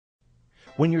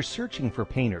When you're searching for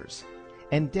painters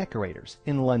and decorators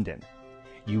in London,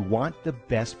 you want the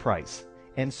best price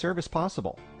and service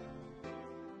possible.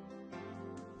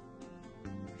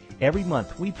 Every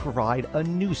month we provide a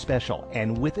new special,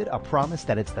 and with it a promise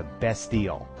that it's the best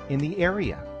deal in the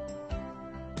area.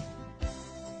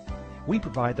 We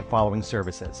provide the following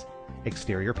services: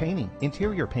 exterior painting,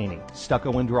 interior painting,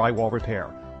 stucco and drywall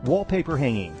repair, wallpaper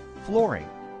hanging, flooring,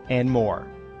 and more.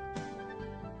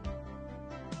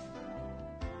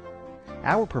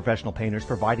 Our professional painters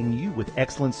providing you with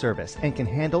excellent service and can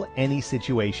handle any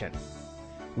situation.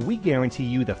 We guarantee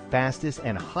you the fastest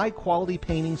and high-quality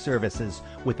painting services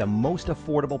with the most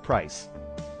affordable price.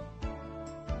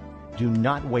 Do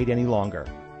not wait any longer.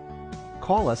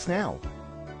 Call us now.